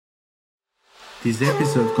This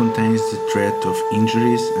episode contains the threat of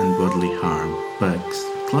injuries and bodily harm, bugs,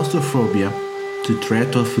 claustrophobia, the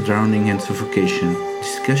threat of drowning and suffocation,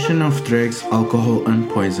 discussion of drugs, alcohol, and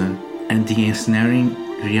poison, and the ensnaring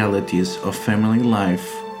realities of family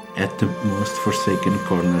life at the most forsaken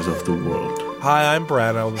corners of the world. Hi, I'm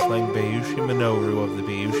Brad. I'll be playing Bayushi Minoru of the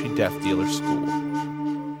Bayushi Death Dealer School.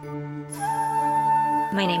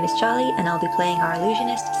 My name is Charlie, and I'll be playing our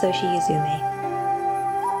illusionist, Soshi Yuzume.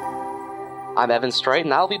 I'm Evan Straight,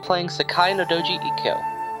 and I'll be playing Sakai no Doji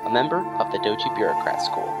Ikkyo, a member of the Doji Bureaucrat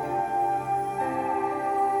School.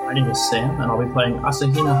 My name is Sam, and I'll be playing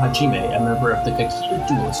Asahina Hajime, a member of the Kakita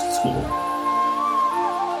Duelist School.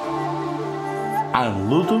 I'm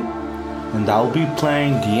Ludo, and I'll be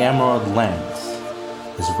playing the Emerald Lance,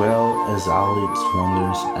 as well as all its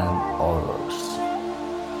wonders and horrors.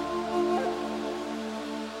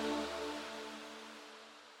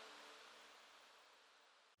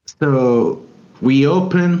 So we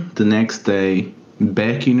open the next day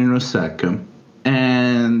back in Osaka,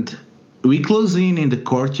 and we close in the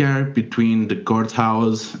courtyard between the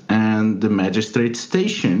courthouse and the magistrate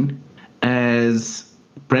station as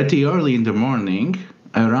pretty early in the morning,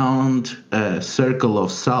 around a circle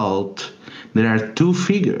of salt, there are two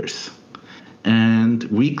figures, and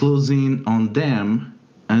we close in on them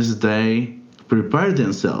as they prepare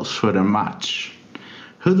themselves for a match.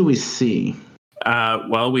 Who do we see?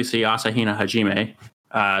 We see Asahina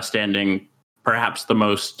Hajime standing perhaps the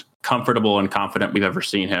most comfortable and confident we've ever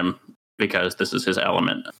seen him, because this is his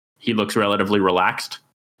element. He looks relatively relaxed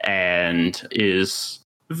and is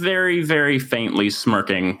very, very faintly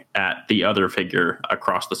smirking at the other figure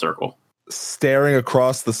across the circle. Staring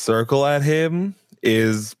across the circle at him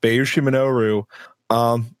is Bayushi Minoru.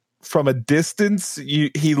 From a distance,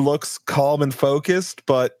 he looks calm and focused,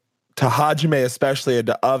 but to Hajime especially, and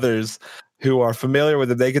to others who are familiar with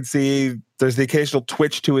it, they can see there's the occasional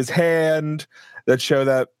twitch to his hand that show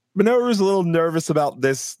that Minoru's a little nervous about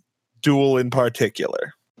this duel in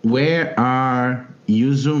particular. Where are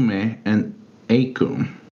Yuzume and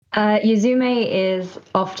Eiko? Yuzume is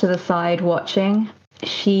off to the side watching.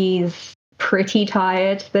 She's pretty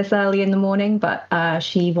tired this early in the morning, but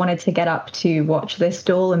she wanted to get up to watch this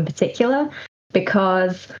duel in particular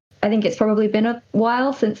because I think it's probably been a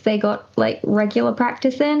while since they got regular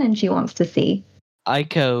practice in, and she wants to see.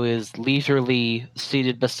 Aiko is leisurely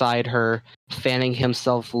seated beside her, fanning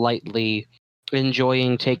himself lightly,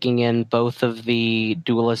 enjoying taking in both of the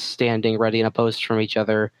duelists standing ready and opposed from each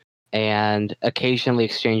other, and occasionally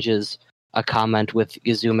exchanges a comment with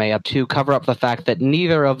Yuzume up to cover up the fact that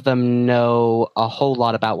neither of them know a whole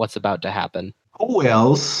lot about what's about to happen. Who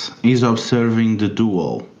else is observing the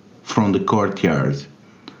duel from the courtyard?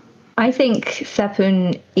 I think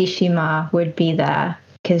Seppun Ishima would be there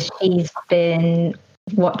because she's been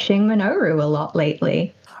watching Minoru a lot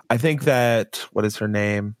lately. I think that, what is her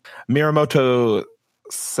name? Miramoto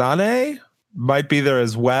Sane might be there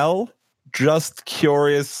as well. Just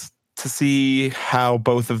curious to see how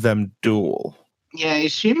both of them duel. Yeah,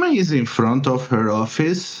 Ishima is in front of her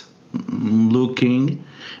office, looking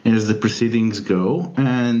as the proceedings go,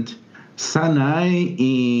 and Sanai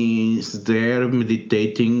is there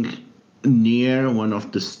meditating near one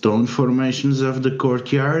of the stone formations of the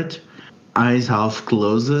courtyard, eyes half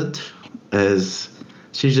closed, as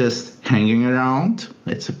she's just hanging around.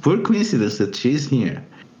 It's a poor coincidence that she's here.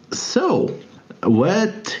 So,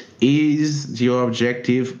 what is the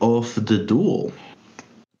objective of the duel?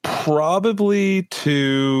 Probably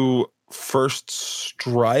to first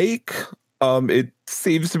strike. It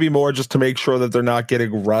seems to be more just to make sure that they're not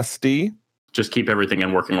getting rusty. Just keep everything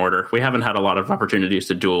in working order. We haven't had a lot of opportunities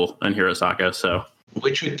to duel in Hirosaka, so...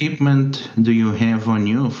 Which equipment do you have on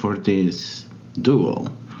you for this duel?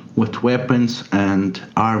 What weapons and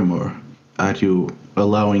armor are you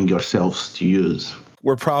allowing yourselves to use?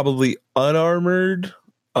 We're probably unarmored,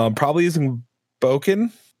 probably using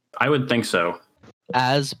Boken. I would think so.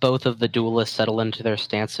 As both of the duelists settle into their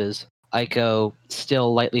stances, Aiko,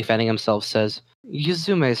 still lightly fanning himself, says,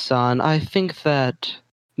 Yuzume-san, I think that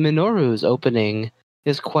Minoru's opening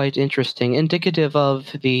is quite interesting, indicative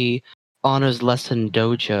of the honors lesson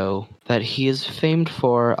dojo that he is famed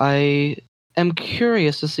for. I am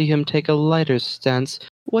curious to see him take a lighter stance.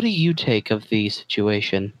 What do you take of the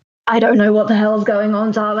situation? I don't know what the hell's going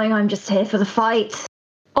on, darling. I'm just here for the fight.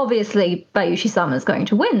 Obviously, Bayushi-sama's going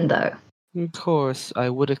to win, though. Of course, I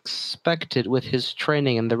would expect it with his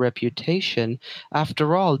training and the reputation.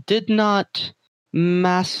 After all, did not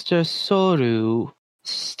Master Soru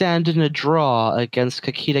stand in a draw against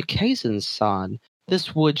Kakita Kaizen-san?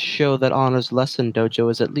 This would show that Honor's Lesson Dojo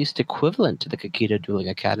is at least equivalent to the Kakita Dueling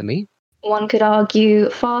Academy. One could argue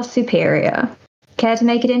far superior. Care to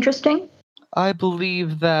make it interesting? I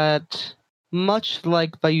believe that, much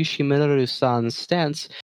like Bayushi Minoru-san's stance,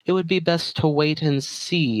 it would be best to wait and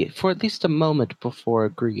see for at least a moment before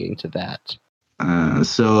agreeing to that.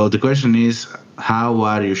 So the question is, how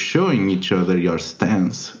are you showing each other your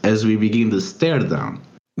stance as we begin to stare down?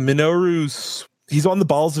 He's on the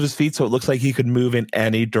balls of his feet, so it looks like he could move in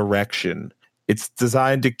any direction. It's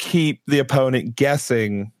designed to keep the opponent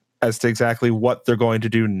guessing as to exactly what they're going to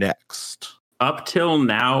do next. Up till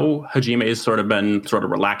now, Hajime has sort of been sort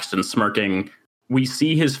of relaxed and smirking. We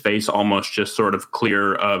see his face almost just sort of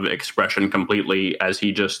clear of expression completely as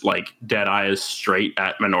he just like dead eyes straight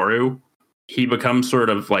at Minoru. He becomes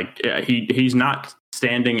sort of like he's not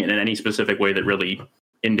standing in any specific way that really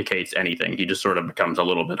indicates anything. He just sort of becomes a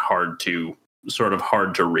little bit hard to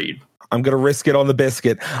read. I'm going to risk it on the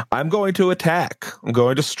biscuit. I'm going to attack. I'm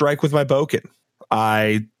going to strike with my bokken.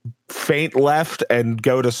 I feint left and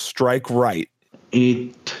go to strike right.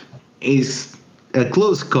 It is a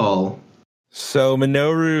close call. So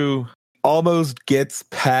Minoru almost gets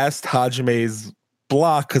past Hajime's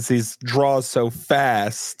block because he draws so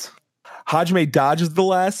fast. Hajime dodges the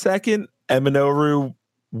last second, and Minoru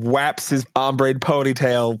whaps his ombre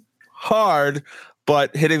ponytail hard,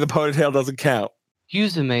 but hitting the ponytail doesn't count.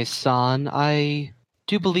 Yuzume-san, I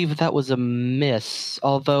do believe that was a miss,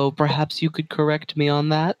 although perhaps you could correct me on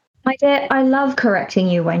that. My dear, I love correcting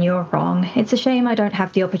you when you're wrong. It's a shame I don't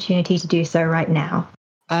have the opportunity to do so right now.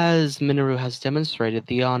 As Minoru has demonstrated,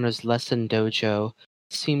 the Honors Lesson Dojo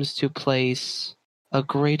seems to place a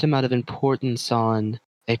great amount of importance on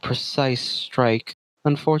a precise strike.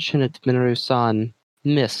 Unfortunate Minoru-san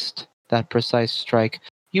missed that precise strike.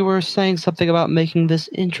 You were saying something about making this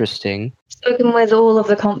interesting. Spoken with all of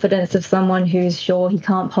the confidence of someone who's sure he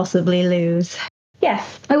can't possibly lose.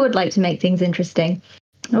 Yes, I would like to make things interesting.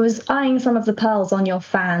 I was eyeing some of the pearls on your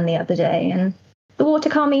fan the other day, and the water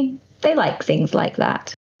kami, they like things like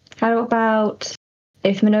that. How about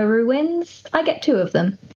if Minoru wins, I get 2 of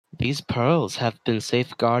them? These pearls have been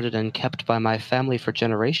safeguarded and kept by my family for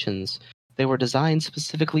generations. They were designed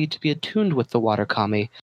specifically to be attuned with the water kami.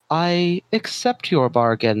 I accept your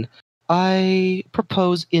bargain. I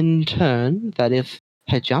propose in turn that if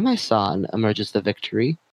Hajime-san emerges the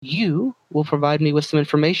victory, you will provide me with some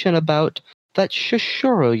information about that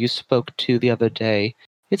Shishoro you spoke to the other day.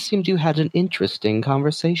 It seemed you had an interesting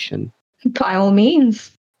conversation. By all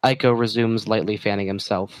means. Aiko resumes, lightly fanning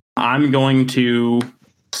himself. I'm going to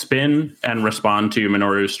spin and respond to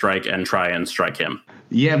Minoru's strike and try and strike him.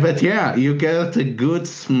 Yeah, but you got a good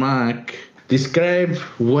smack. Describe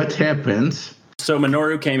what happened. So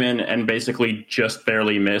Minoru came in and basically just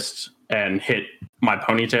barely missed and hit my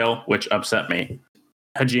ponytail, which upset me.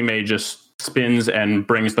 Hajime just spins and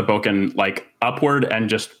brings the bokken like upward and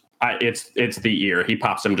just it's the ear. He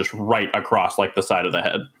pops him just right across like the side of the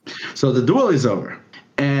head. So the duel is over,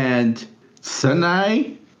 and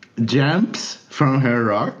Sanai jumps from her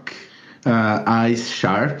rock, eyes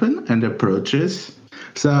sharpen and approaches.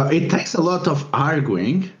 So it takes a lot of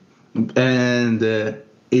arguing, and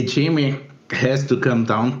Ichimi has to come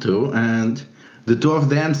down too, and the 2 of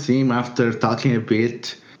them seem, after talking a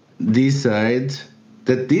bit, decide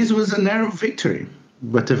that this was a narrow victory,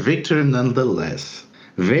 but a victory nonetheless.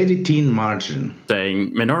 Very thin margin.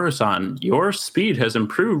 Saying, Minoru-san, your speed has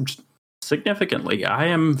improved significantly. I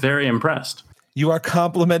am very impressed. You are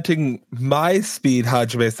complimenting my speed,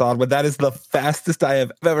 Hajime-san, when that is the fastest I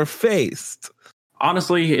have ever faced.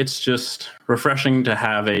 Honestly, it's just refreshing to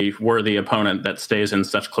have a worthy opponent that stays in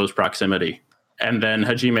such close proximity. And then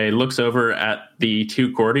Hajime looks over at the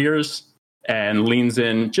 2 courtiers and leans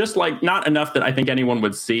in, just like not enough that I think anyone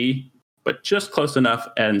would see, but just close enough,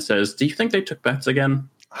 and says, do you think they took bets again?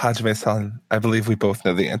 Hajime-san, I believe we both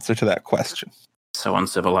know the answer to that question. So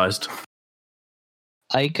uncivilized.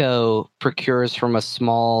 Aiko procures from a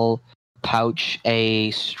small pouch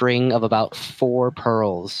a string of about 4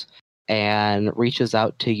 pearls and reaches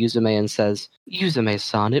out to Yuzume and says,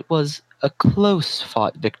 Yuzume-san, it was a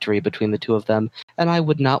close-fought victory between the 2 of them, and I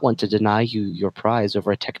would not want to deny you your prize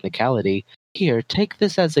over a technicality. Here, take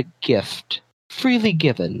this as a gift, freely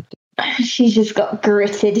given. She's just got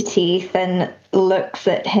gritted teeth and looks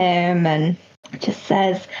at him and just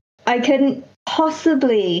says, I couldn't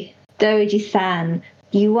possibly, Doji-san.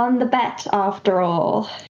 You won the bet after all.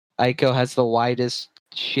 Aiko has the widest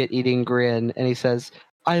shit-eating grin, and he says,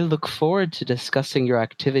 I look forward to discussing your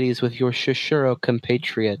activities with your Shishiro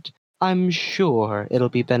compatriot. I'm sure it'll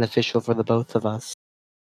be beneficial for the both of us.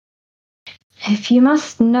 If you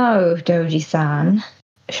must know, Doji-san,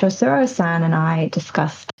 Shosuro-san and I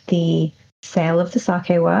discussed the sale of the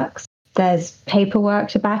sake works. There's paperwork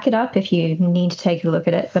to back it up if you need to take a look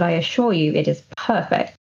at it, but I assure you it is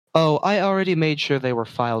perfect. Oh, I already made sure they were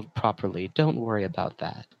filed properly. Don't worry about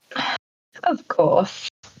that. Of course.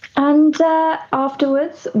 And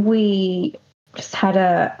afterwards, we just had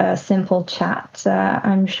a simple chat.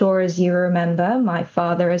 I'm sure, as you remember, my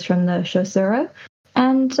father is from the Shosuro.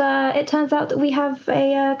 And it turns out that we have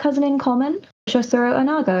a cousin in common, Shosuro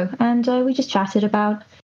Onago. And we just chatted about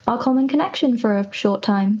our common connection for a short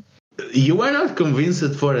time. You were not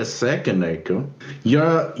convinced for a second, Eiko.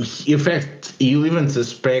 In fact, you even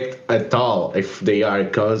suspect at all if they are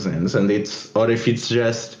cousins, or if it's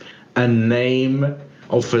just a name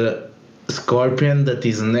of a scorpion that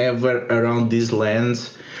is never around these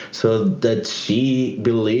lands, so that she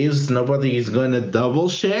believes nobody is gonna double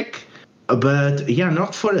check. But yeah,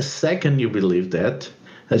 not for a second you believe that.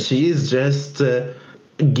 She is just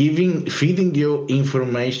feeding you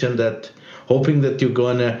information hoping that you're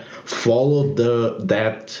gonna follow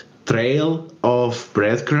that trail of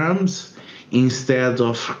breadcrumbs instead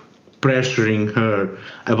of pressuring her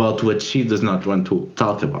about what she does not want to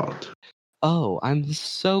talk about. Oh, I'm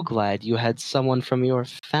so glad you had someone from your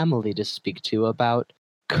family to speak to about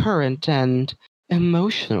current and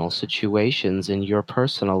emotional situations in your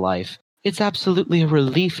personal life. It's absolutely a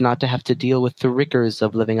relief not to have to deal with the rigors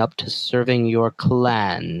of living up to serving your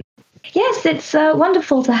clan. Yes, it's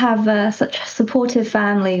wonderful to have such a supportive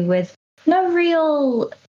family with no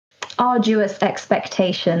real arduous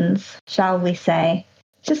expectations, shall we say.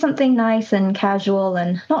 Just something nice and casual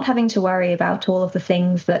and not having to worry about all of the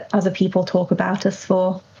things that other people talk about us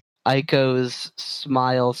for. Aiko's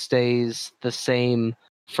smile stays the same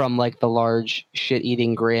from like the large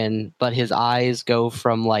shit-eating grin, but his eyes go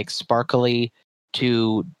from like sparkly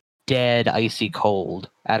to dead icy cold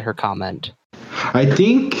at her comment. I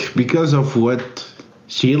think because of what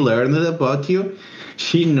she learned about you,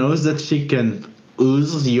 she knows that she can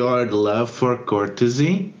use your love for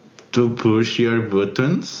courtesy to push your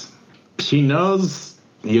buttons. She knows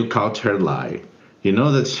you caught her lie. You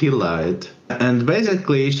know that she lied. And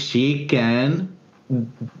basically, she can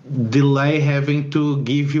delay having to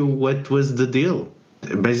give you what was the deal.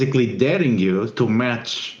 Basically, daring you to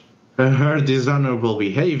match her dishonorable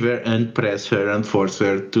behavior and press her and force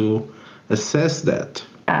her to assess that.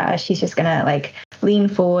 She's just gonna lean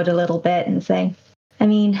forward a little bit and say, I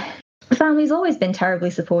mean, the family's always been terribly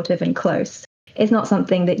supportive and close. It's not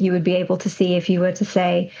something that you would be able to see if you were to,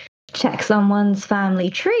 say, check someone's family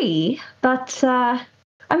tree, but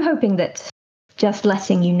I'm hoping that just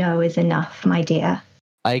letting you know is enough, my dear.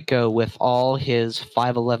 Aiko, with all his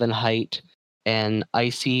 5'11" height and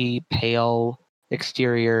icy, pale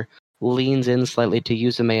exterior, leans in slightly to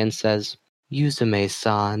Yuzume and says,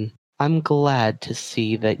 Yuzume-san, I'm glad to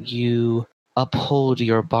see that you uphold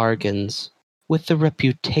your bargains with the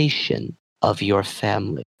reputation of your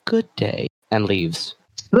family. Good day. And leaves.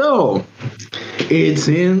 So, it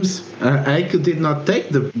seems Aiko did not take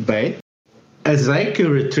the bait. As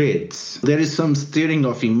Aiko retreats, there is some stirring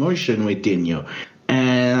of emotion within you,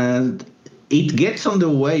 and it gets on the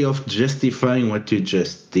way of justifying what you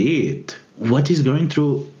just did. What is going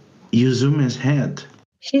through Yuzume's head?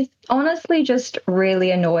 She's honestly just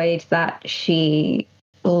really annoyed that she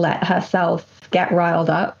let herself get riled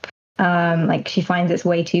up. She finds it's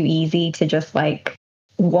way too easy to just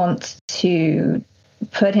want to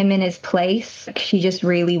put him in his place. She just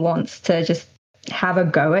really wants to just have a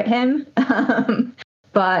go at him.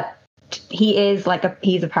 But he is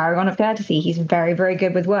he's a paragon of courtesy. He's very, very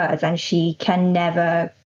good with words, and she can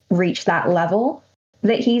never reach that level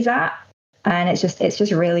that he's at. And it's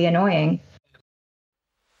just really annoying.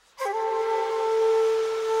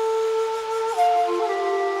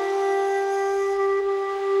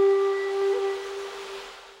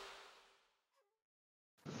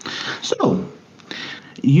 So,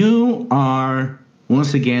 you are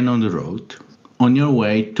once again on the road, on your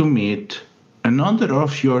way to meet another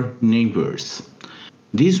of your neighbors.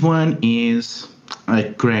 This one is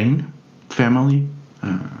a Crane family.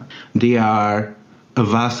 They are a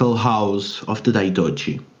vassal house of the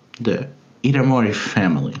Daidoji, the Iramori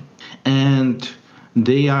family. And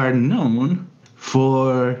they are known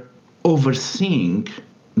for overseeing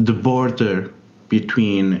the border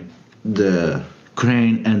between the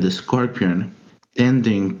Crane and the Scorpion,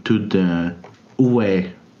 tending to the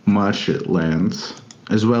Ue marshlands,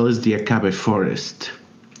 as well as the Akabe forest.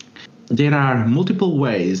 There are multiple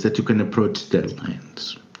ways that you can approach their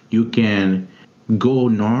lands. You can go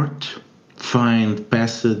north, find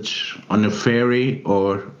passage on a ferry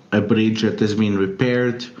or a bridge that has been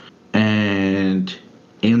repaired, and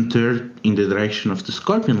enter in the direction of the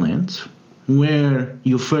Scorpion lands. where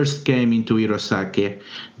you first came into Hirosaki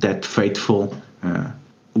that fateful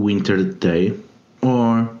winter day,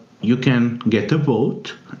 or you can get a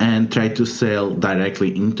boat and try to sail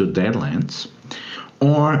directly into their lands,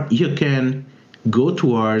 or you can go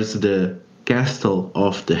towards the castle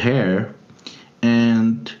of the hare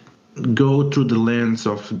and go through the lands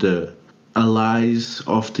of the allies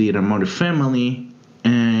of the Iramori family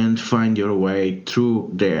and find your way through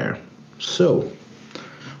there. So,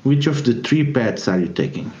 which of the three paths are you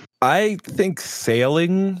taking? I think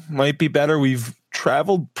sailing might be better. We've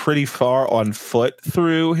traveled pretty far on foot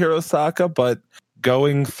through Hirosaka, but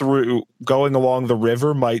going along the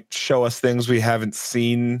river might show us things we haven't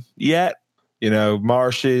seen yet. You know,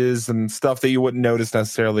 marshes and stuff that you wouldn't notice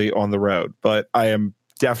necessarily on the road. But I am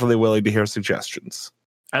definitely willing to hear suggestions.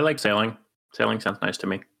 I like sailing. Sailing sounds nice to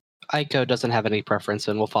me. Aiko doesn't have any preference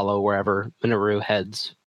and will follow wherever Minoru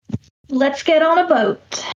heads. Let's get on a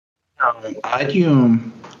boat. Are you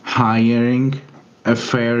hiring a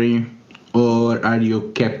ferry or are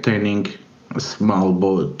you captaining a small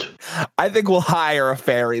boat? I think we'll hire a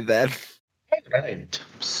ferry then. Right.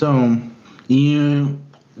 So you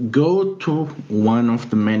go to one of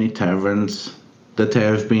the many taverns that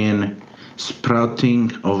have been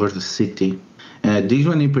sprouting over the city. This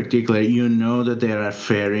one in particular, you know that there are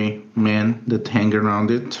ferrymen that hang around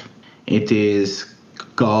it. It is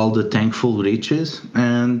called the Thankful Riches,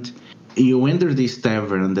 and you enter this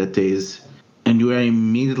tavern and you are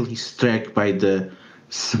immediately struck by the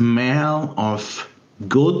smell of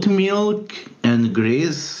goat milk and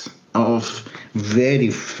grease of very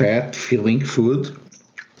fat-filling food.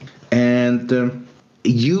 And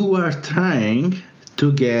you are trying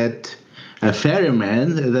to get a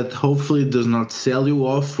ferryman that hopefully does not sell you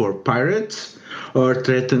off for pirates or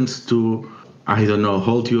threatens to, I don't know,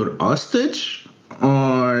 hold you hostage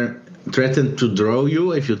or threaten to draw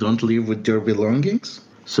you if you don't leave with your belongings.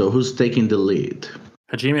 So who's taking the lead?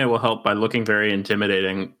 Hajime will help by looking very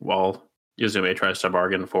intimidating while Yuzume tries to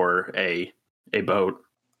bargain for a boat.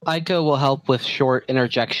 Aiko will help with short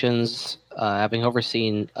interjections, having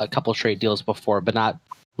overseen a couple trade deals before, but not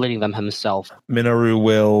leading them himself. Minoru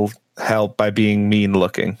will help by being mean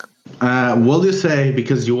looking. Will you say,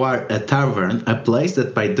 because you are a tavern, a place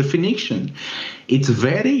that by definition, it's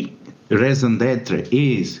very raison d'etre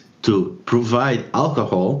is to provide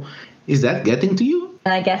alcohol, is that getting to you?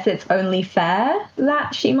 And I guess it's only fair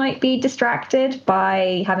that she might be distracted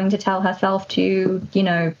by having to tell herself to,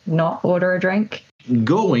 not order a drink.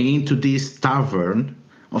 Going into this tavern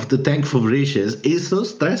of the Thankful Riches is so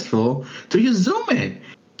stressful to Yuzume.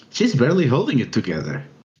 She's barely holding it together.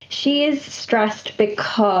 She is stressed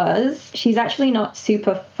because she's actually not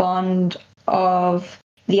super fond of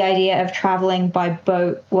the idea of traveling by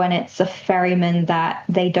boat when it's a ferryman that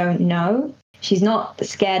they don't know. She's not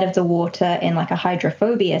scared of the water in like a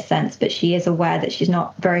hydrophobia sense, but she is aware that she's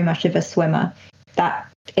not very much of a swimmer. That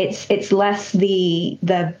it's less the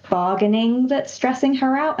bargaining that's stressing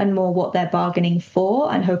her out and more what they're bargaining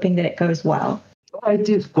for and hoping that it goes well. It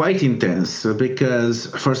is quite intense because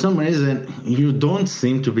for some reason you don't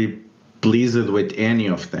seem to be pleased with any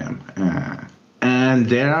of them. And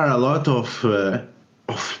there are a lot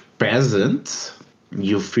of peasants,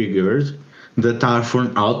 you figured, that are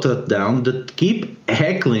from out of town that keep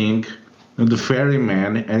heckling the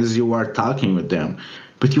ferryman as you are talking with them.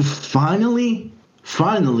 But you finally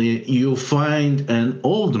you find an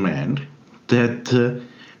old man that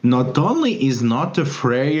not only is not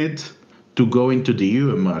afraid to go into the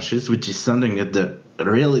Uwe marshes, which is something that the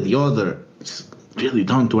others really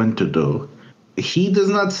don't want to do. He does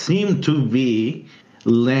not seem to be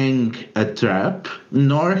laying a trap,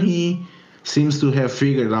 nor he seems to have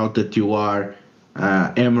figured out that you are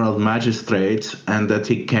Emerald Magistrates and that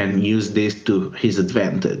he can use this to his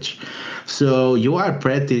advantage. So you are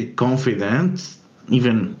pretty confident,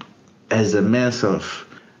 even as a mess of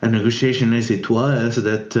a negotiation as it was,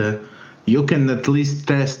 that you can at least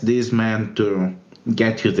test this man to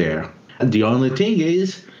get you there. The only thing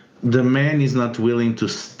is, the man is not willing to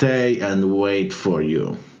stay and wait for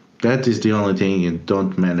you. That is the only thing you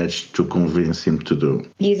don't manage to convince him to do.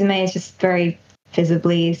 Yuzume is just very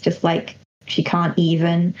visibly, it's just like she can't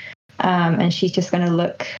even. And she's just going to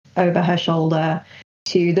look over her shoulder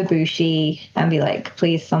to the Bushi and be like,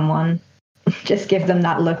 please, someone. Just give them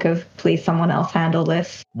that look of, please, someone else handle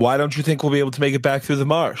this. Why don't you think we'll be able to make it back through the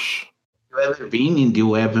marsh? Have you ever been in the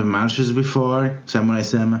web marshes before,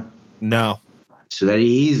 Samurai-sama? No. It's very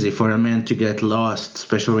easy for a man to get lost,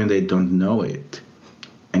 especially when they don't know it.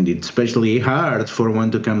 And it's especially hard for one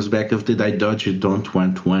to come back of the Daidoji you don't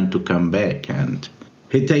want one to come back. And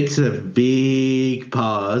he takes a big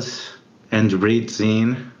pause and breathes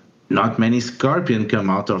in Not many scorpion come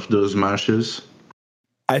out of those marshes.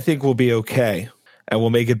 I think we'll be okay, and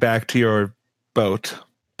we'll make it back to your boat.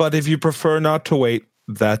 But if you prefer not to wait,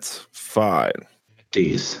 that's fine.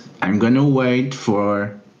 This. I'm gonna wait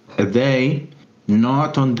for a day,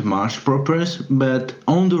 not on the marsh proper, but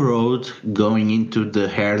on the road going into the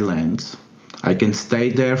Hairlands. I can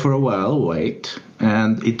stay there for a while, wait,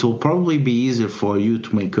 and it will probably be easier for you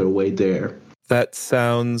to make your way there. That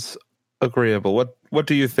sounds agreeable. What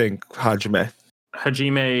do you think, Hajime?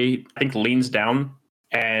 Hajime, I think, leans down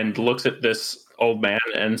and looks at this old man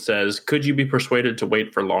and says, "Could you be persuaded to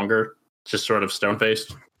wait for longer?" Just sort of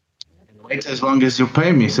stone-faced. Wait as long as you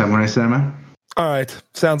pay me, Samurai-sama. All right,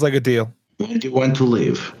 sounds like a deal. When do you want to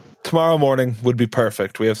leave? Tomorrow morning would be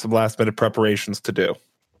perfect. We have some last-minute preparations to do.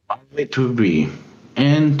 It will be.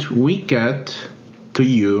 And we get to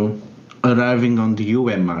you arriving on the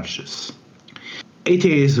UM marshes. It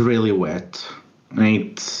is really wet.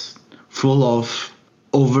 It's full of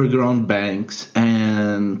overgrown banks,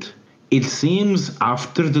 and it seems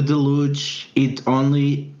after the deluge it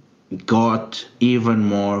only got even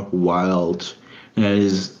more wild.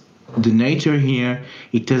 As the nature here,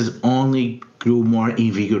 it has only grew more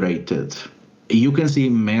invigorated. You can see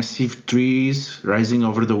massive trees rising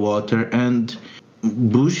over the water and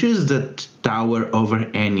bushes that tower over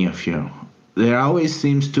any of you. There always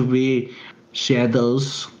seems to be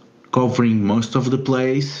shadows covering most of the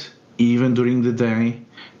place, even during the day,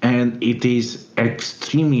 and it is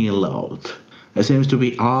extremely loud. There seems to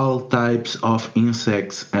be all types of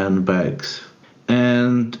insects and bugs.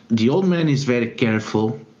 And the old man is very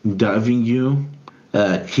careful, diving you.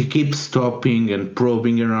 He keeps stopping and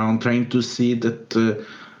probing around, trying to see that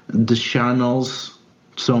the channels,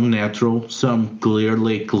 some natural, some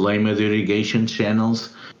clearly claimed irrigation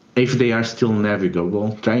channels, if they are still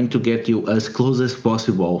navigable, trying to get you as close as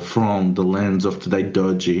possible from the lands of the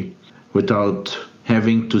Daidoji without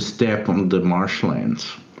having to step on the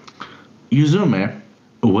marshlands. Yuzume,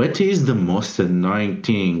 what is the most annoying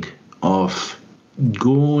thing of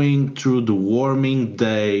going through the warming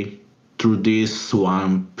day through this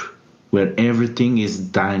swamp where everything is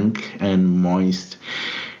dank and moist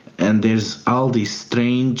and there's all these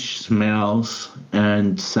strange smells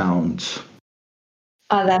and sounds?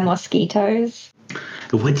 Are there mosquitoes?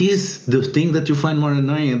 What is the thing that you find more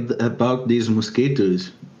annoying about these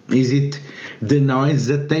mosquitoes? Is it the noise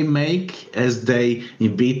that they make as they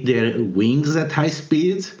beat their wings at high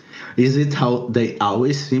speeds? Is it how they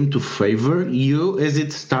always seem to favor you as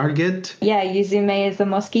its target? Yeah, Yuzume is a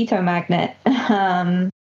mosquito magnet.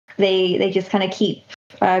 They just kind of keep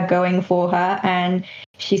going for her, and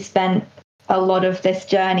she spent a lot of this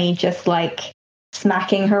journey just like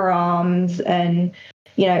smacking her arms, and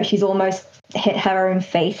she's almost hit her own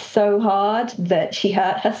face so hard that she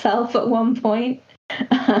hurt herself at one point.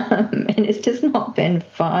 And it's just not been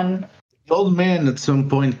fun. The old man at some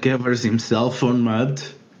point covers himself on mud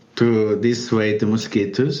to dissuade the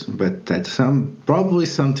mosquitoes, but that's probably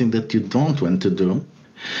something that you don't want to do.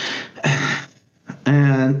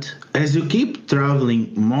 And as you keep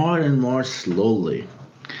traveling more and more slowly,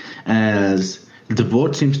 as the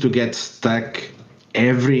boat seems to get stuck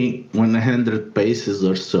every 100 paces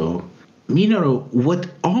or so, Minoru, what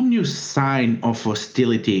ominous sign of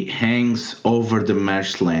hostility hangs over the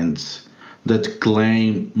marshlands that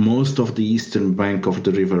claim most of the eastern bank of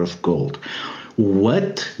the River of Gold?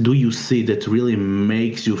 What do you see that really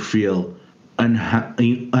makes you feel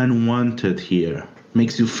unwanted here?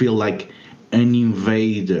 Makes you feel like an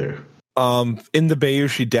invader? In the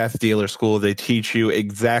Bayushi Death Dealer School, they teach you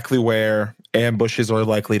exactly where ambushes are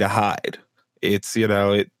likely to hide. It's, to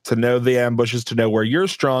know the ambushes, to know where you're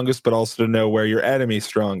strongest, but also to know where your enemy's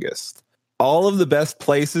strongest. All of the best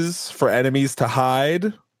places for enemies to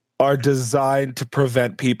hide are designed to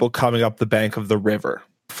prevent people coming up the bank of the river.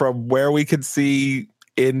 From where we can see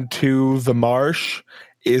into the marsh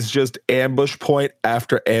is just ambush point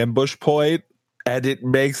after ambush point, and it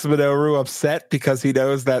makes Minoru upset because he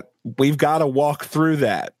knows that we've got to walk through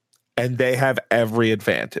that, and they have every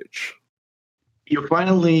advantage. You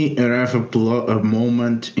finally arrive at a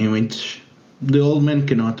moment in which the old man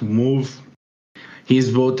cannot move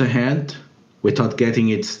his boat ahead without getting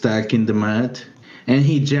it stuck in the mud, and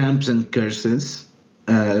he jumps and curses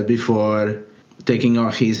before taking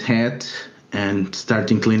off his hat and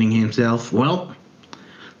starting cleaning himself. Well,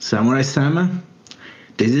 Samurai-sama,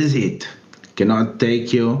 this is it. Cannot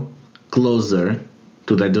take you closer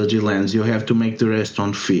to the Daidoji lands. You have to make the rest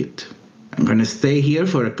on feet. I'm going to stay here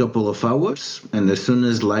for a couple of hours, and as soon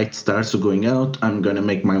as light starts going out, I'm going to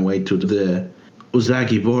make my way to the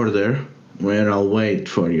Uzagi border, where I'll wait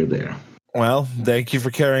for you there. Well, thank you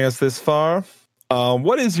for carrying us this far.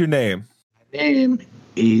 What is your name? Name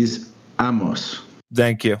is Amos.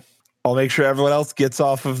 Thank you. I'll make sure everyone else gets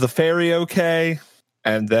off of the ferry okay.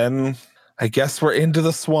 And then I guess we're into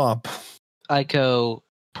the swamp. Aiko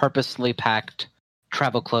purposely packed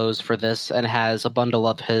travel clothes for this and has a bundle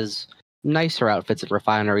of his nicer outfits at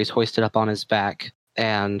refineries hoisted up on his back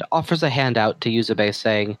and offers a handout to Yuzume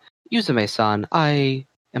saying, Yuzume-san, I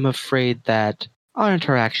am afraid that our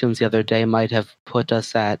interactions the other day might have put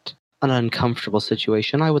us at an uncomfortable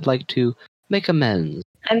situation. I would like to make amends.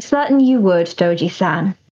 I'm certain you would,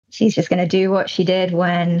 Doji-san. She's just going to do what she did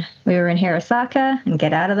when we were in Hirosaka and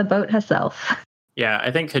get out of the boat herself. Yeah,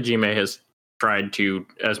 I think Hajime has tried to,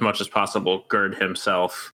 as much as possible, gird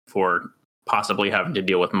himself for possibly having to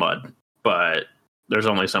deal with mud. But there's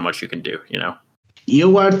only so much you can do, you know?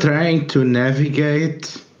 You are trying to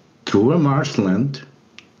navigate through a marshland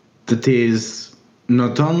that is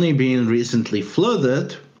not only being recently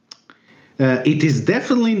flooded, it is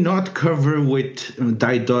definitely not covered with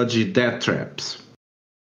Daidoji death traps.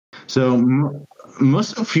 So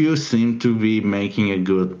most of you seem to be making a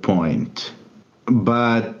good point.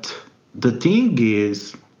 But the thing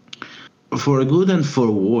is, for good and for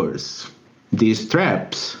worse, these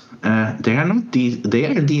traps, they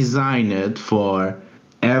are designed for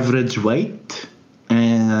average weight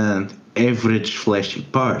and average fleshy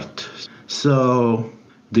part. So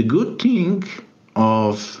the good thing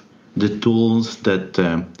of the tools that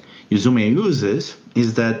Yuzume uses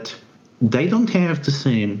is that they don't have the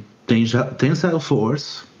same tensile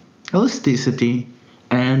force, elasticity,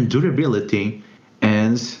 and durability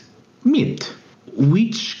as meat,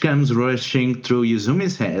 which comes rushing through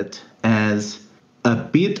Yuzume's head as a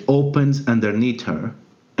pit opens underneath her,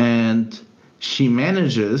 and she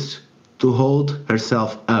manages to hold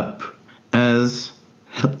herself up as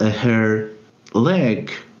her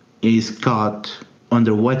leg is caught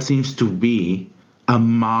under what seems to be a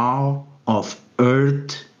maw of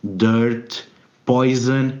earth, dirt,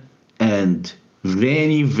 poison, and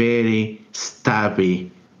very, very stabby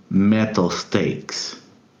metal stakes.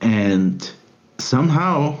 And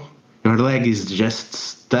somehow your leg is just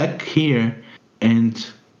stuck here and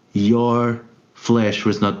your flesh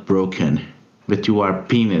was not broken, but you are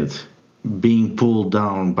pinned, being pulled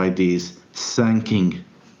down by this sunken,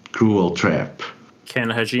 cruel trap. Can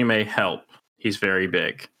Hajime help? He's very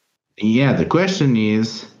big. Yeah, the question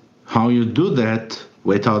is how you do that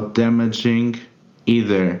without damaging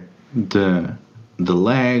either the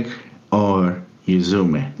leg or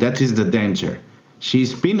Yuzume. That is the danger.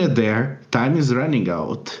 She's pinned there. Time is running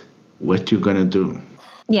out. What you gonna do?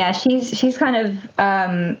 Yeah, she's kind of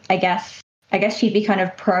I guess she'd be kind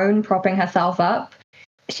of prone, propping herself up.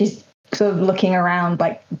 She's sort of looking around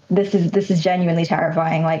like this is genuinely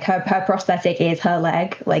terrifying. Like her prosthetic is her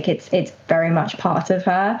leg. Like it's very much part of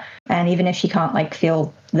her. And even if she can't like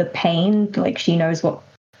feel the pain, like she knows what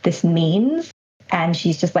this means. And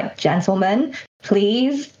she's just like, gentlemen,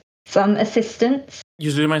 please, some assistance.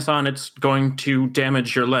 Yuzume-san, it's going to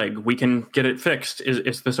damage your leg. We can get it fixed.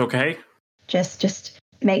 Is this okay? Just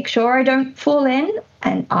make sure I don't fall in,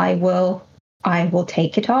 and I will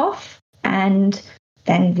take it off, and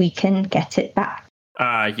then we can get it back.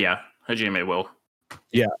 Yeah, Hajime will.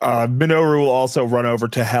 Yeah, Minoru will also run over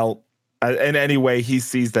to help in any way he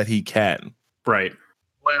sees that he can. Right.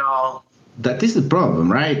 Well, that is the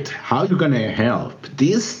problem, right? How are you gonna help?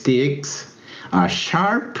 These sticks are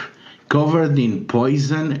sharp, covered in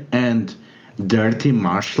poison and dirty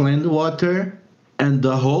marshland water, and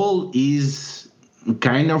the hole is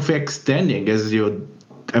kind of extending as you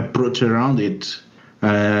approach around it,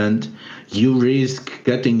 and you risk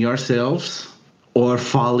cutting yourselves or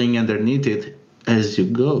falling underneath it as you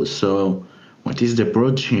go. So what is the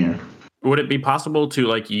approach here? Would it be possible to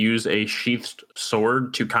like use a sheathed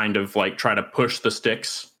sword to kind of like try to push the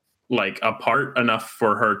sticks like apart enough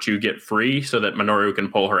for her to get free so that Minoru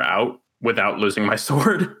can pull her out without losing my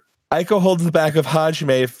sword? Aiko holds the back of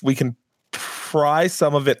Hajime. If we can pry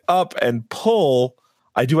some of it up and pull,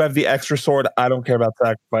 I do have the extra sword. I don't care about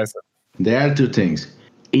sacrificing. There are two things.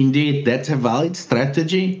 Indeed, that's a valid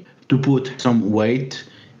strategy to put some weight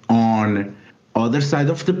on other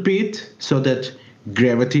side of the pit so that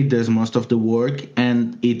gravity does most of the work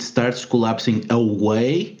and it starts collapsing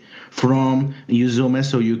away from Yuzume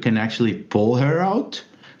so you can actually pull her out.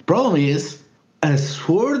 Problem is, a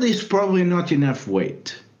sword is probably not enough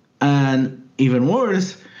weight. And even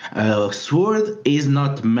worse, a sword is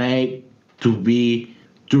not made to be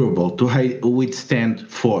durable, to withstand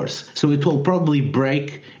force. So it will probably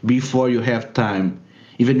break before you have time,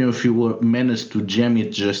 even if you will manage to jam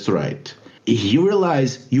it just right. You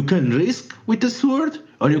realize you can risk with the sword,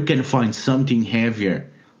 or you can find something heavier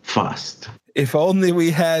fast. If only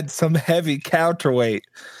we had some heavy counterweight.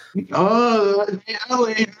 Oh, yeah,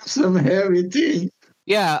 we have some heavy things.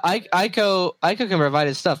 Yeah, Aiko can provide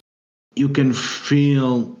his stuff. You can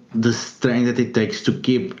feel the strength that it takes to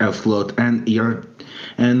keep afloat, and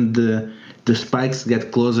the spikes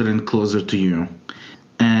get closer and closer to you.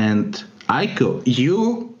 And Aiko,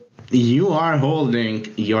 you are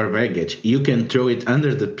holding your baggage. You can throw it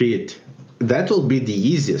under the pit. That will be the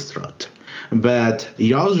easiest route. But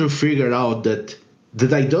you also figure out that the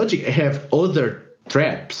Daidoji have other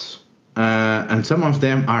traps, and some of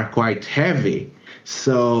them are quite heavy.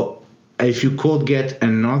 So if you could get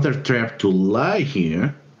another trap to lie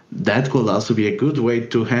here, that could also be a good way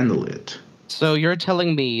to handle it. So you're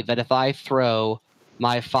telling me that if I throw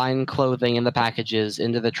my fine clothing in the packages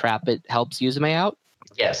into the trap, it helps Yuzume out?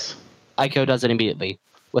 Yes. Aiko does it immediately,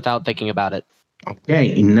 without thinking about it.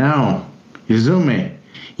 Okay, now, Yuzume,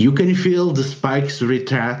 you can feel the spikes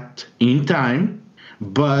retract in time,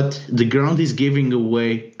 but the ground is giving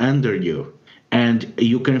away under you, and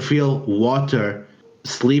you can feel water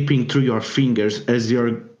slipping through your fingers as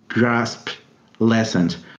your grasp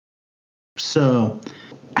lessens. So,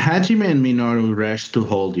 Hajime and Minoru rush to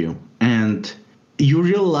hold you, and you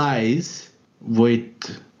realize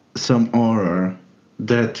with some horror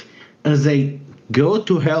that as they go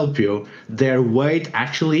to help you, their weight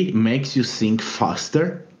actually makes you sink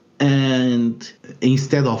faster, and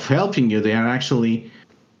instead of helping you, they are actually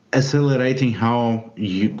accelerating how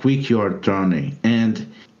quick you are drowning.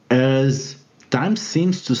 And as time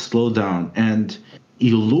seems to slow down, and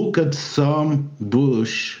you look at some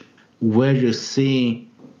bush where you see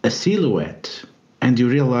a silhouette, and you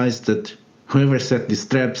realize that whoever set these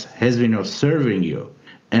traps has been observing you,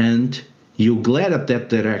 and you glare at that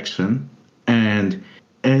direction, and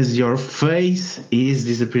as your face is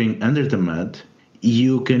disappearing under the mud,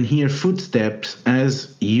 you can hear footsteps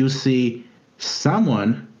as you see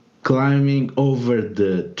someone climbing over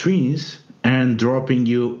the trees and dropping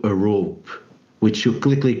you a rope, which you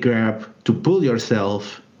quickly grab to pull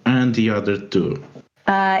yourself and the other two.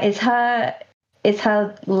 Is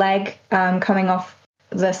her leg coming off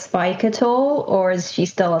the spike at all, or is she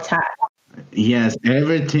still attached? Yes,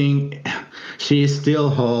 everything. She is still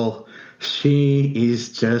whole. She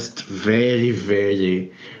is just very,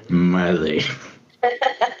 very muddy.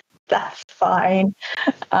 That's fine.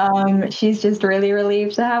 She's just really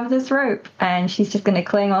relieved to have this rope, and she's just going to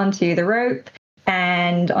cling onto the rope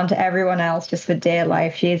and onto everyone else just for dear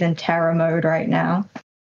life. She is in terror mode right now.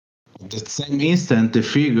 At the same instant, the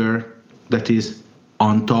figure that is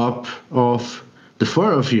on top of the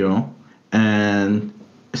four of you, and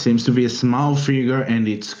seems to be a small figure, and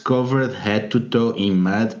it's covered head to toe in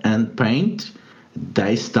mud and paint,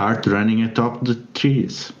 they start running atop the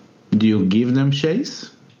trees. Do you give them chase?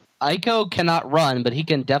 Aiko cannot run, but he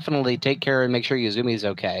can definitely take care and make sure Yuzumi's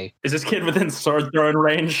okay. Is this kid within sword throwing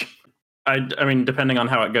range? I mean, depending on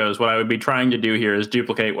how it goes, what I would be trying to do here is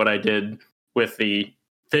duplicate what I did with the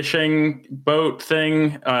fishing boat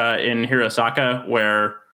thing in Hirosaka,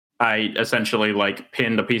 where I essentially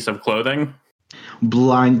pinned a piece of clothing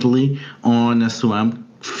blindly on a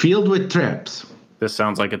swamp filled with traps. This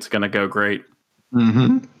sounds like it's going to go great.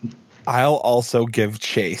 Mm-hmm. I'll also give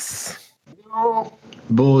chase.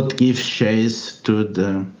 Both give chase to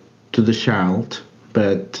the child,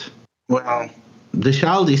 but well, the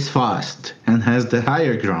child is fast and has the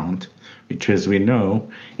higher ground, which, as we know,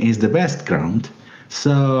 is the best ground.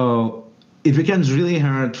 So it becomes really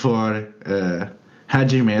hard for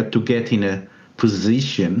Hajime to get in a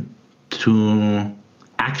position to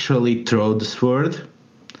actually throw the sword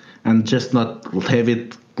and just not have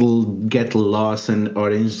it get lost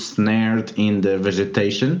or ensnared in the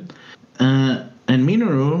vegetation. And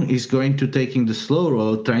Minoru is going to taking the slow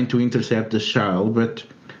road, trying to intercept the child, but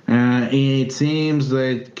it seems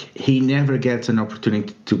like he never gets an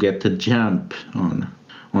opportunity to get a jump on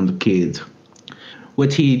the kid.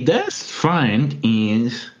 What he does find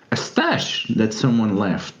is a stash that someone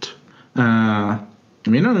left.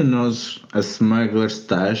 Minoru knows a smuggler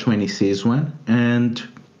stash when he sees one, and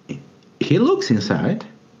he looks inside,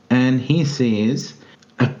 and he sees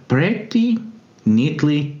a pretty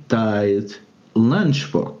neatly tied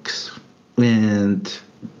lunchbox, and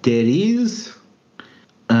there is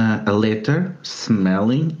a letter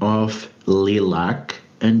smelling of lilac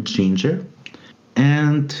and ginger,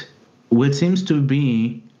 and what seems to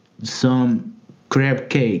be some crab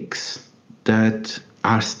cakes that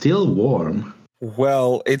are still warm.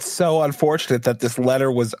 Well, it's so unfortunate that this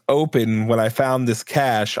letter was open when I found this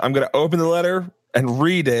cache. I'm going to open the letter and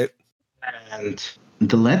read it. And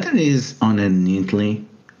the letter is on a neatly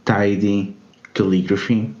tidy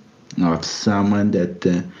calligraphy of someone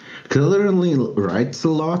that currently writes a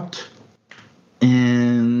lot,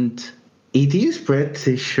 and it is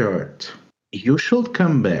pretty short. You should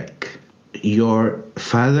come back. Your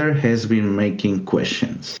father has been making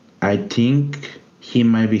questions. I think he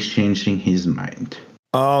might be changing his mind.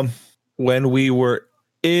 When we were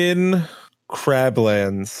in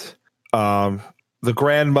Crablands, the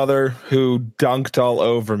grandmother who dunked all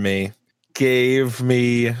over me gave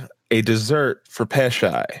me a dessert for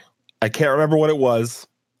Peshai. I can't remember what it was.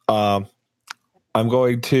 I'm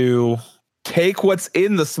going to take what's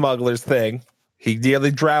in the smuggler's thing. He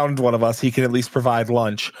nearly drowned one of us. He can at least provide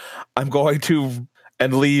lunch. I'm going to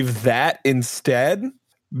and leave that instead.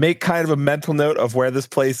 Make kind of a mental note of where this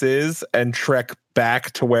place is and trek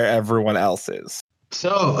back to where everyone else is.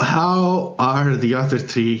 So, how are the other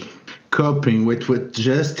three coping with what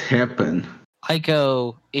just happened?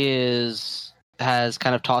 Aiko has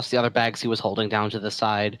kind of tossed the other bags he was holding down to the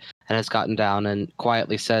side and has gotten down and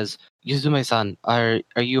quietly says, Yuzume-san, are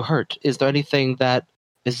you hurt? Is there anything that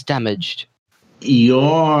is damaged?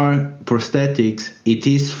 Your prosthetics, it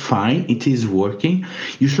is fine. It is working.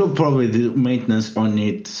 You should probably do maintenance on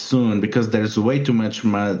it soon because there's way too much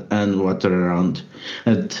mud and water around.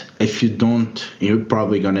 And if you don't, you're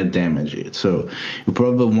probably going to damage it. So you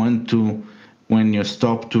probably want to, when you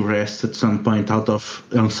stop to rest at some point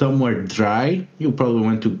somewhere dry, you probably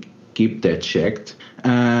want to keep that checked.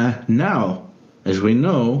 Now, as we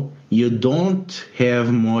know, you don't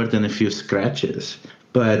have more than a few scratches,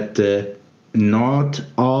 but not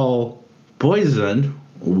all poison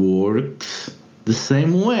works the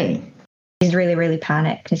same way. He's really, really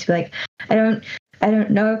panicked. He's like, I don't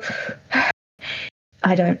know.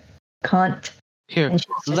 Can't. Here,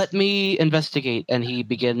 let me investigate. And he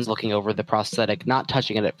begins looking over the prosthetic, not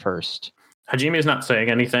touching it at first. Hajime is not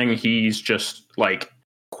saying anything. He's just like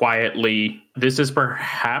quietly. This is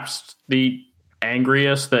perhaps the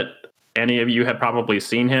angriest that any of you have probably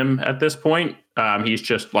seen him at this point. He's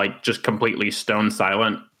just completely stone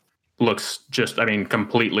silent. Looks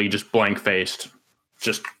completely just blank faced,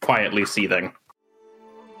 just quietly seething.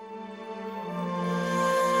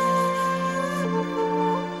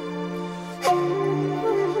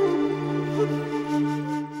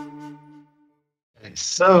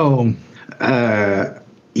 So,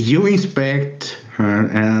 you inspect her,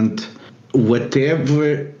 and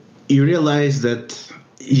whatever you realize that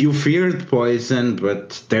you feared poison,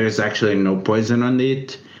 but there's actually no poison on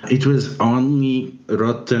it. It was only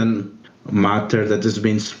rotten matter that has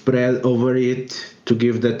been spread over it to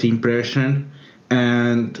give that impression.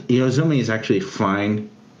 And Yozumi is actually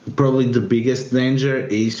fine. Probably the biggest danger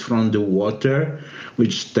is from the water,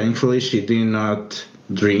 which thankfully she did not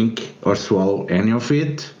drink or swallow any of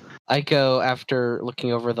it. Aiko, after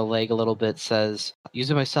looking over the leg a little bit, says,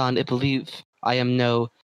 Yuzume-san, I believe I am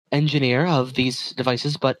no engineer of these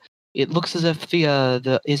devices, but it looks as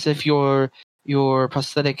if your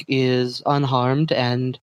prosthetic is unharmed,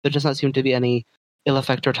 and there does not seem to be any ill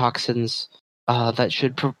effect or toxins that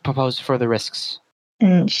should propose further risks.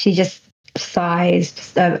 And she just sighs,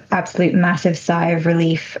 just an absolute massive sigh of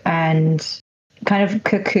relief, and kind of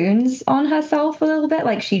cocoons on herself a little bit.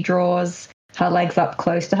 Like she draws her legs up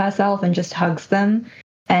close to herself and just hugs them,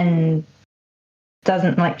 and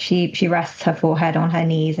doesn't she rests her forehead on her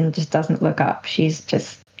knees and just doesn't look up. She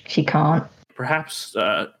can't. Perhaps,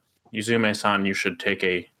 Yuzume-san, you should take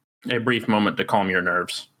a brief moment to calm your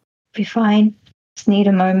nerves. Be fine. Just need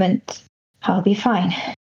a moment. I'll be fine.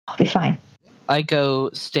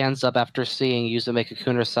 Aiko stands up after seeing Yuzume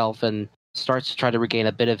cocoon herself and starts to try to regain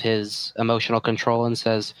a bit of his emotional control and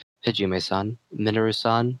says, Hajime-san,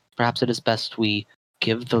 Minoru-san, perhaps it is best we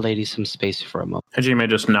give the lady some space for a moment. Hajime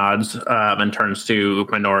just nods and turns to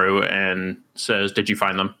Minoru and says, did you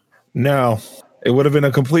find them? No, it would have been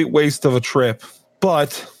a complete waste of a trip.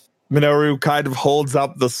 But Minoru kind of holds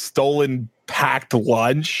up the stolen packed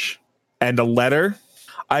lunch and a letter.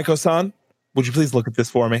 Aiko-san, would you please look at this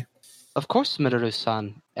for me? Of course,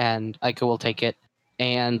 Minoru-san. And Aiko will take it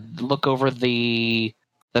and look over the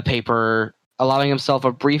paper, allowing himself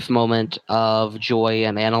a brief moment of joy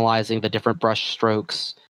and analyzing the different brush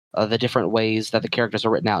strokes, the different ways that the characters are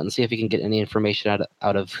written out, and see if he can get any information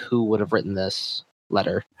out of who would have written this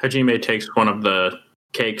letter. Hajime takes one of the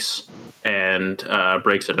cakes and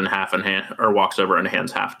breaks it in half or walks over and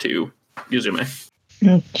hands half to Yuzume.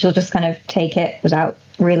 And she'll just kind of take it without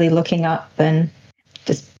really looking up and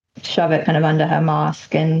just shove it kind of under her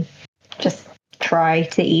mask and just try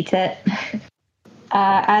to eat it.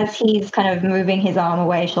 As he's kind of moving his arm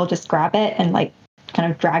away, she'll just grab it and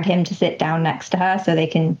kind of drag him to sit down next to her so they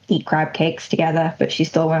can eat crab cakes together, but she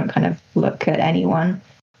still won't kind of look at anyone.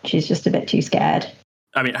 She's just a bit too scared.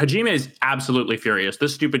 I mean, Hajime is absolutely furious.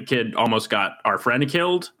 This stupid kid almost got our friend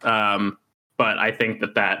killed. But I think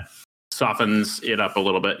that softens it up a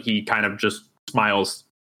little bit. He kind of just smiles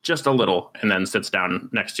just a little and then sits down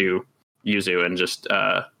next to Yuzu and just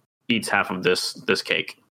eats half of this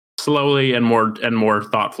cake slowly and more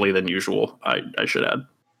thoughtfully than usual. I should add.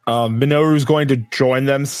 Minoru's going to join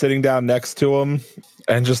them, sitting down next to him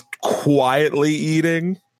and just quietly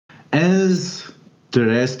eating. As the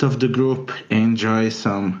rest of the group enjoy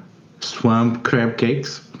some swamp crab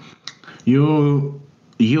cakes, you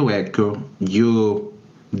Echo, you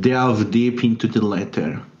delve deep into the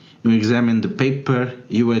letter. You examine the paper,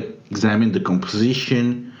 you examine the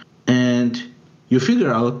composition, and you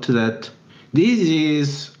figure out that this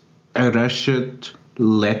is a rushed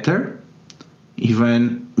letter,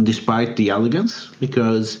 even despite the elegance,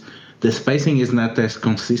 because the spacing is not as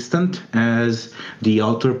consistent as the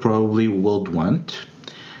author probably would want.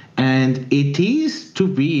 And it is to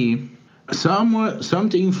be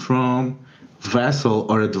something from vassal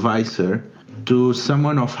or advisor to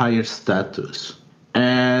someone of higher status.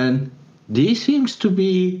 And this seems to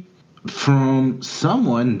be from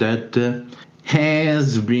someone that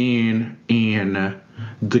has been in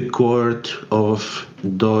the court of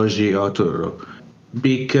Doji Otoro,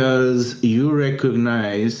 because you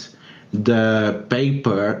recognize the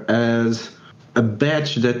paper as a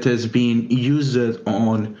badge that has been used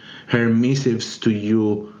on her missives to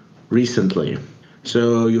you recently.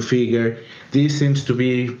 So you figure this seems to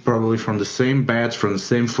be probably from the same badge, from the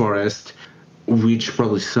same forest, which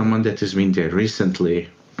probably someone that has been there recently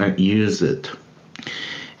used it.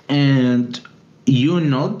 And you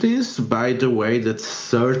notice, by the way, that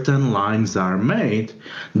certain lines are made,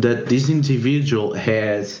 that this individual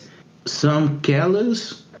has some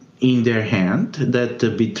callus in their hand that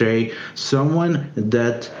betray someone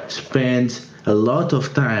that spends a lot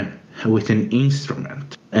of time with an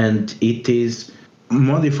instrument. And it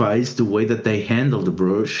modifies the way that they handle the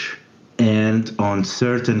brush. And on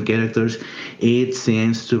certain characters, it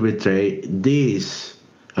seems to betray this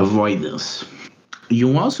avoidance.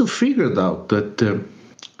 You also figured out that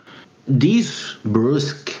this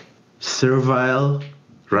brusque, servile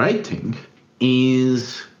writing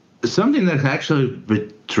is something that actually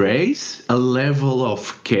betrays a level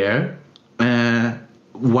of care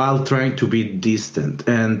while trying to be distant.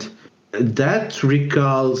 And that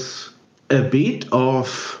recalls a bit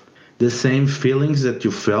of the same feelings that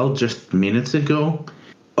you felt just minutes ago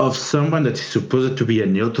of someone that is supposed to be a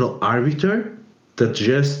neutral arbiter that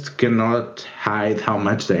just cannot hide how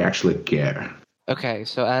much they actually care. Okay,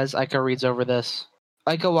 so as Aiko reads over this,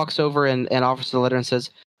 Aiko walks over and offers the letter and says,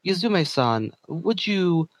 Yuzume-san, would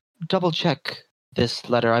you double-check this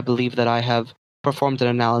letter? I believe that I have performed an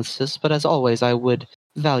analysis, but as always, I would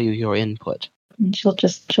value your input. She'll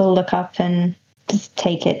look up and just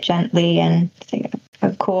take it gently and say,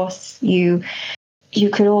 of course, you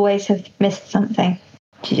could always have missed something.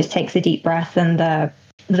 She just takes a deep breath, and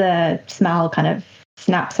the smile kind of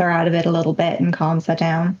snaps her out of it a little bit and calms her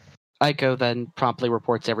down. Aiko then promptly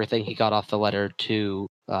reports everything he got off the letter to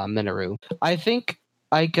Minoru. I think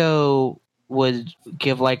Aiko would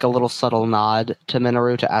give like a little subtle nod to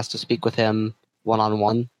Minoru to ask to speak with him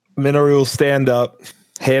one-on-one. Minoru will stand up,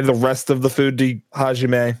 hand the rest of the food to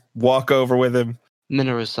Hajime, walk over with him.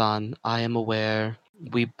 Minoru-san, I am aware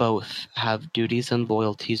we both have duties and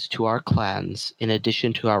loyalties to our clans in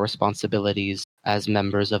addition to our responsibilities as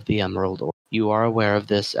members of the Emerald Order. You are aware of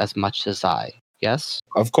this as much as I, yes?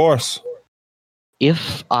 Of course.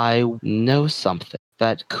 If I know something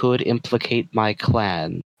that could implicate my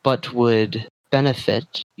clan, but would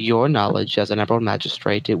benefit your knowledge as an Emerald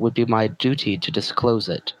Magistrate, it would be my duty to disclose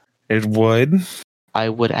it. It would? I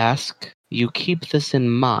would ask you keep this in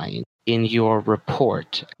mind in your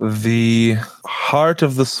report. The heart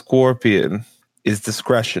of the scorpion is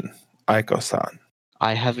discretion, Aiko-san.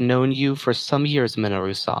 I have known you for some years,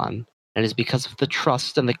 Minoru-san, and it is because of the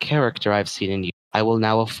trust and the character I've seen in you. I will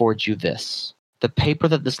now afford you this. The paper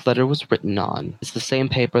that this letter was written on is the same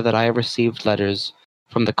paper that I have received letters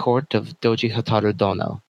from the court of Doji Hotaru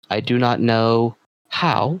Dono. I do not know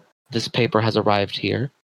how this paper has arrived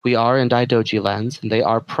here. We are in Daidoji lands, and they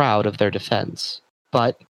are proud of their defense.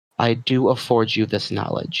 But I do afford you this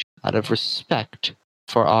knowledge out of respect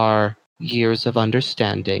for our years of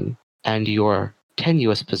understanding and your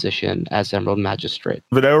tenuous position as Emerald Magistrate.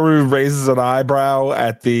 Minoru raises an eyebrow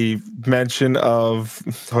at the mention of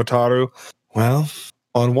Hotaru. Well,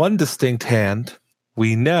 on one distinct hand,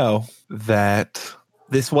 we know that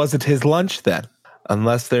this wasn't his lunch then,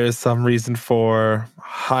 unless there's some reason for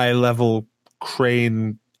high-level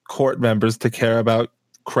crane court members to care about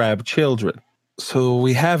crab children. So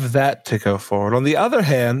we have that to go forward. On the other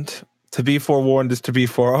hand, to be forewarned is to be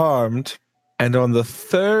forearmed. And on the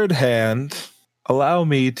third hand, allow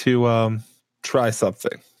me to try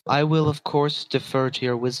something. I will, of course, defer to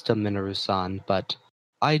your wisdom, Minoru-san, but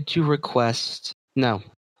I do request... No,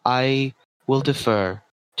 I will defer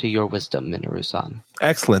to your wisdom, Minoru-san.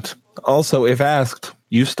 Excellent. Also, if asked,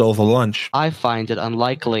 you stole the lunch. I find it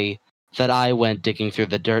unlikely that I went digging through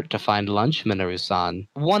the dirt to find lunch, Minoru-san.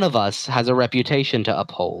 One of us has a reputation to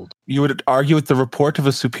uphold. You would argue with the report of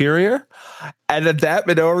a superior? And at that,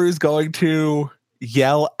 Minoru is going to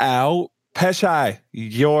yell out, Peshai,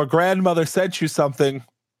 your grandmother sent you something,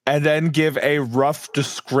 and then give a rough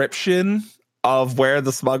description of where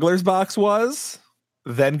the smuggler's box was,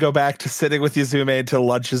 then go back to sitting with Yazume until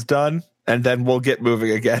lunch is done, and then we'll get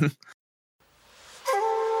moving again.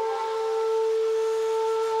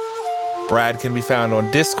 Brad can be found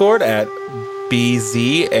on Discord at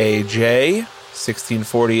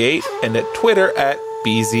BZAJ1648 and at Twitter at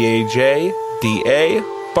BZAJDA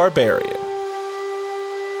Barbarian.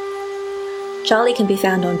 Charlie can be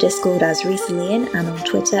found on Discord as Risa Leon and on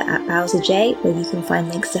Twitter at BowserJ, where you can find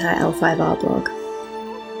links to her L5R blog.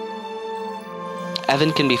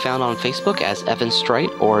 Evan can be found on Facebook as Evan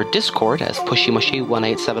Strite or Discord as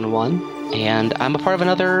PushyMushy1871, and I'm a part of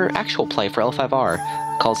another actual play for L5R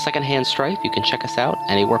called Secondhand Strife. You can check us out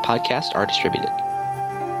anywhere podcasts are distributed.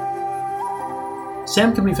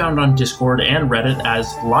 Sam can be found on Discord and Reddit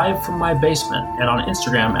as Live From My Basement, and on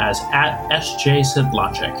Instagram as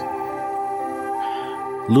 @SJSidLogic.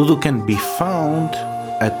 Ludo can be found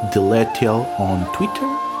at Deletial on Twitter,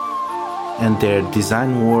 and their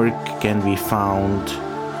design work can be found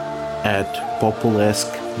at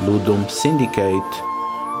Populesque Ludum Syndicate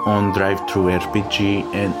on DriveThruRPG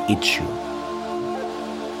and Itch.io.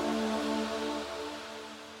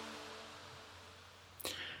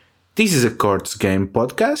 This is a Courts Game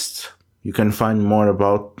podcast. You can find more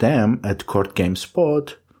about them at Court Games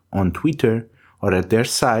Pod on Twitter or at their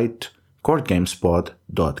site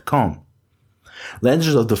courtgamespod.com.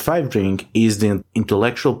 Legends of the Five Ring is the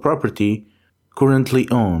intellectual property currently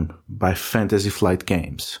owned by Fantasy Flight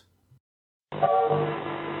Games.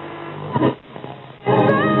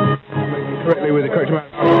 Correctly with the correct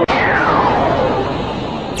amount.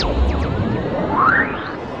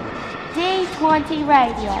 D20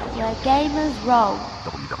 Radio, where gamers roll.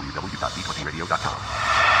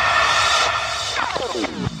 www.d20radio.com